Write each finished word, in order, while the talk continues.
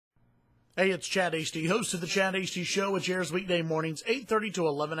Hey, it's Chad Hasty, host of the Chad Hasty Show, which airs weekday mornings 8:30 to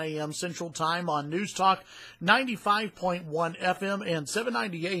 11 a.m. Central Time on News Talk 95.1 FM and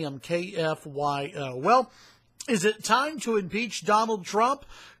 790 AM KFYO. Well, is it time to impeach Donald Trump?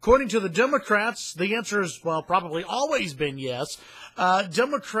 According to the Democrats, the answer is, well, probably always been yes.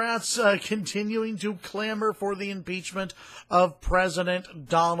 Democrats continuing to clamor for the impeachment of President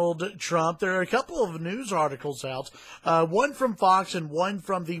Donald Trump. There are a couple of news articles out, one from Fox and one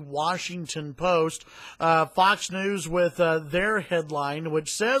from the Washington Post. Fox News with their headline,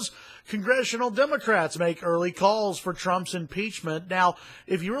 which says, Congressional Democrats make early calls for Trump's impeachment. Now,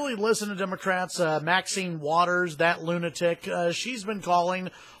 if you really listen to Democrats, Maxine Waters, that lunatic, she's been calling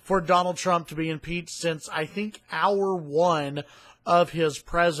for Donald Trump to be impeached since, I think, hour one of his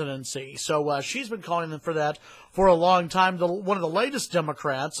presidency. So she's been calling them for that for a long time. One of the latest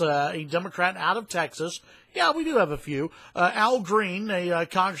Democrats, a Democrat out of Texas, yeah, we do have a few, Al Green, a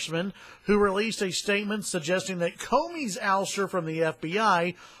congressman, who released a statement suggesting that Comey's ouster from the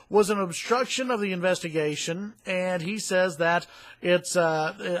FBI was an obstruction of the investigation, and he says that it's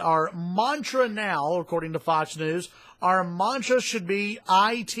our mantra now, according to Fox News, our mantra should be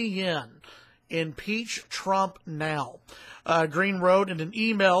ITN, impeach Trump now. Green wrote in an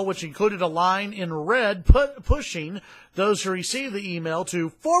email, which included a line in red pushing those who receive the email to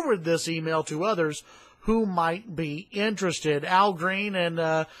forward this email to others who might be interested. Al Green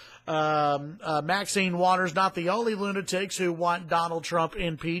and Maxine Waters, not the only lunatics who want Donald Trump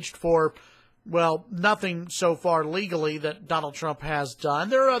impeached for, well, nothing so far legally that Donald Trump has done.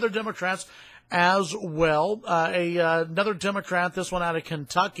 There are other Democrats as well. Another Democrat, this one out of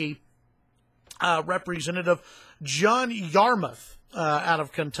Kentucky, Representative John Yarmouth out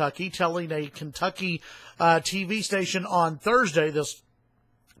of Kentucky, telling a Kentucky TV station on Thursday, this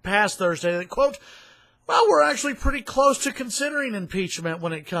past Thursday, that, quote, well, we're actually pretty close to considering impeachment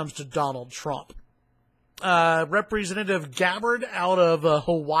when it comes to Donald Trump. Representative Gabbard out of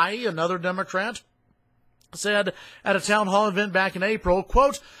Hawaii, another Democrat, said at a town hall event back in April,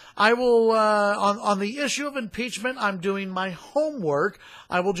 quote, I will, on the issue of impeachment, I'm doing my homework.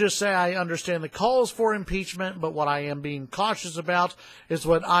 I will just say I understand the calls for impeachment, but what I am being cautious about is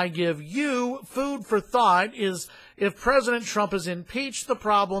what I give you food for thought is if President Trump is impeached, the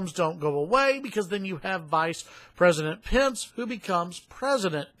problems don't go away because then you have Vice President Pence who becomes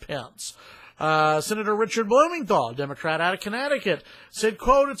President Pence. Senator Richard Blumenthal, Democrat out of Connecticut, said,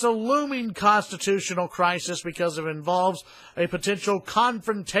 quote, it's a looming constitutional crisis because it involves a potential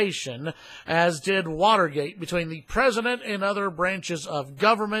confrontation, as did Watergate, between the president and other branches of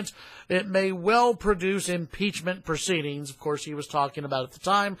government. It may well produce impeachment proceedings. Of course, he was talking about at the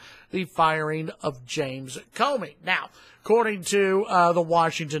time the firing of James Comey. Now, according to the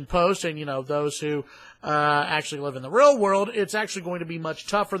Washington Post, and, you know, those who actually live in the real world, it's actually going to be much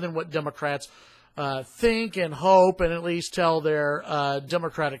tougher than what Democrats think and hope and at least tell their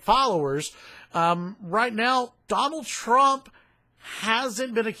Democratic followers. Right now, Donald Trump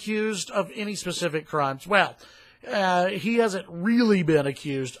hasn't been accused of any specific crimes. Well, he hasn't really been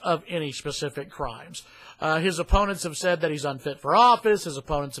accused of any specific crimes. His opponents have said that he's unfit for office. His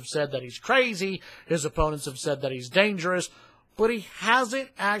opponents have said that he's crazy. His opponents have said that he's dangerous. But he hasn't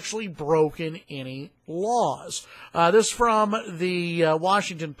actually broken any laws. This from the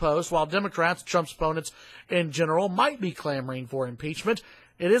Washington Post. While Democrats, Trump's opponents in general, might be clamoring for impeachment,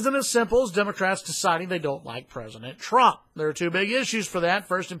 it isn't as simple as Democrats deciding they don't like President Trump. There are two big issues for that.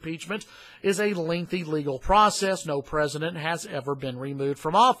 First, impeachment is a lengthy legal process. No president has ever been removed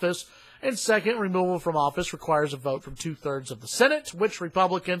from office. And second, removal from office requires a vote from 2/3 of the Senate, which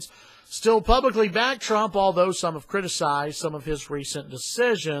Republicans still publicly back Trump, although some have criticized some of his recent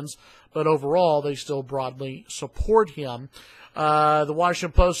decisions, but overall they still broadly support him. The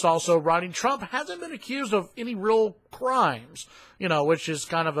Washington Post also writing, Trump hasn't been accused of any real crimes, you know, which is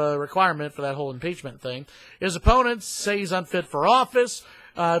kind of a requirement for that whole impeachment thing. His opponents say he's unfit for office.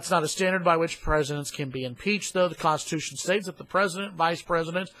 It's not a standard by which presidents can be impeached, though. The Constitution states that the president, vice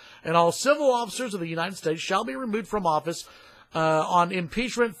president, and all civil officers of the United States shall be removed from office on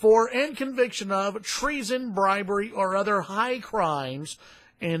impeachment for and conviction of treason, bribery, or other high crimes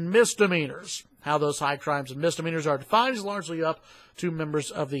and misdemeanors. How those high crimes and misdemeanors are defined is largely up to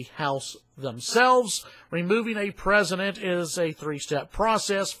members of the House themselves. Removing a president is a three-step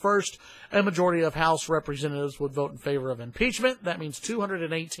process. First, a majority of House representatives would vote in favor of impeachment. That means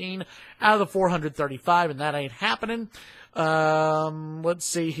 218 out of the 435, and that ain't happening. Let's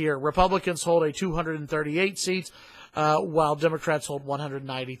see here. Republicans hold a 238 seats, while Democrats hold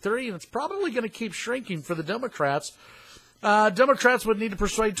 193, and it's probably going to keep shrinking for the Democrats Democrats would need to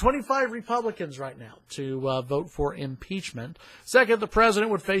persuade 25 Republicans right now to vote for impeachment. Second, the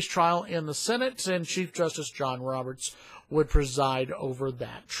president would face trial in the Senate, and Chief Justice John Roberts would preside over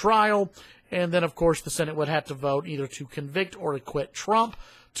that trial. And then, of course, the Senate would have to vote either to convict or acquit Trump.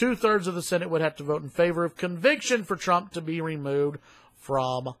 2/3 of the Senate would have to vote in favor of conviction for Trump to be removed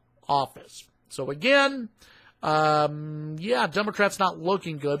from office. So again, Democrats not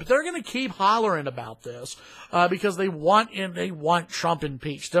looking good, but they're going to keep hollering about this because they want Trump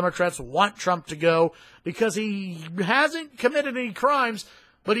impeached. Democrats want Trump to go because he hasn't committed any crimes,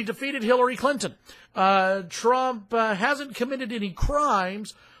 but he defeated Hillary Clinton. Trump hasn't committed any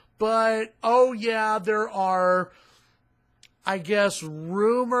crimes, but there are, I guess,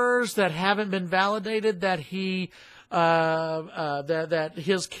 rumors that haven't been validated that he that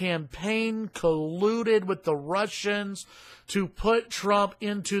his campaign colluded with the Russians to put Trump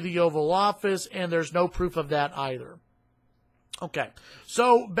into the Oval Office, and there's no proof of that either. Okay,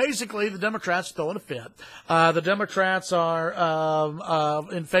 so basically the Democrats throwing a fit. The Democrats are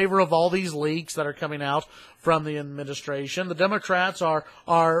in favor of all these leaks that are coming out from the administration. The Democrats are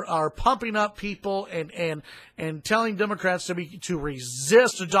pumping up people and telling Democrats to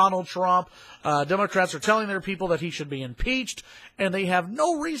resist Donald Trump. Democrats are telling their people that he should be impeached, and they have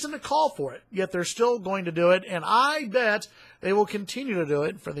no reason to call for it. Yet they're still going to do it, and I bet they will continue to do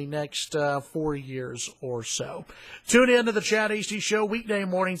it for the next 4 years or so. Tune in to the Chad Hasty Show weekday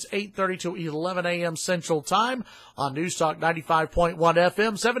mornings, 8:30 to 11 a.m. Central Time on News Talk 95.1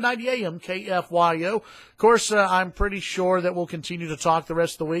 FM, 790 a.m. KFYO. Of course, I'm pretty sure that we'll continue to talk the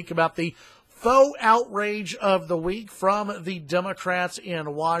rest of the week about the faux outrage of the week from the Democrats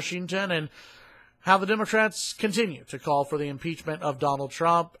in Washington and how the Democrats continue to call for the impeachment of Donald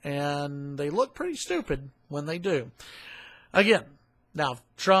Trump, and they look pretty stupid when they do. Again, now, if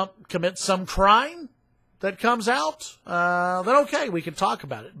Trump commits some crime that comes out, then okay, we can talk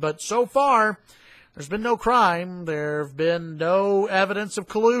about it. But so far, there's been no crime. There have been no evidence of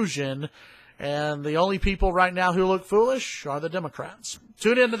collusion. And the only people right now who look foolish are the Democrats.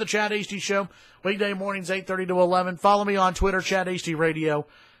 Tune in to the Chad Hasty Show, weekday mornings, 8:30 to 11. Follow me on Twitter, Chad Hasty Radio.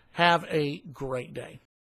 Have a great day.